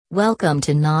Welcome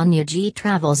to NCR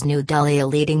Travels New Delhi, a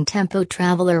leading tempo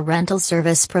traveler rental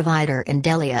service provider in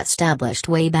Delhi, established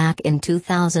way back in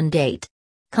 2008.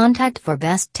 Contact for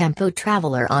best tempo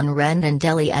traveler on rent in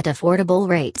Delhi at affordable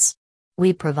rates.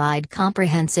 We provide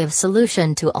comprehensive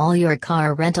solution to all your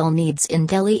car rental needs in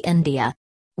Delhi, India.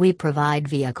 We provide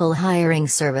vehicle hiring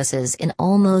services in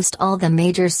almost all the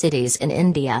major cities in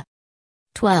India.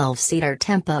 12-seater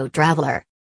tempo traveler,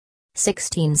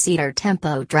 16-seater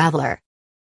tempo traveler,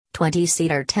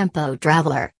 20-seater tempo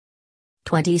traveler,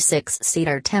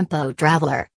 26-seater tempo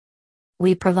traveler.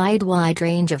 We provide wide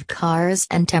range of cars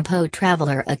and tempo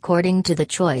traveler according to the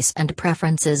choice and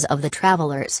preferences of the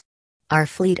travelers. Our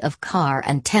fleet of car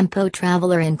and tempo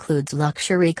traveler includes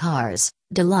luxury cars,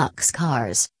 deluxe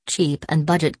cars, cheap and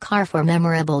budget car for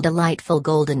memorable delightful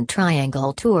Golden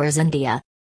Triangle tours India.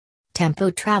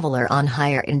 Tempo traveler on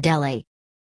hire in Delhi.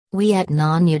 We at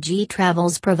NCR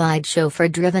Travels provide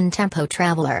chauffeur-driven tempo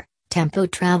traveler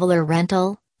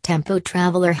rental, tempo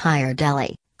traveler hire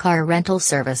Delhi, car rental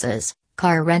services,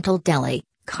 car rental Delhi,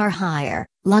 car hire,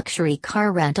 luxury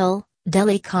car rental,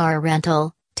 Delhi car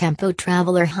rental, tempo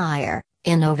traveler hire,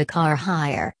 Innova car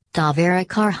hire, Tavera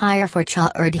car hire for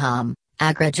Chardham,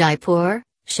 Agra Jaipur,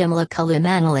 Shimla Kullu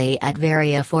Manali at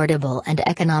very affordable and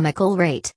economical rate.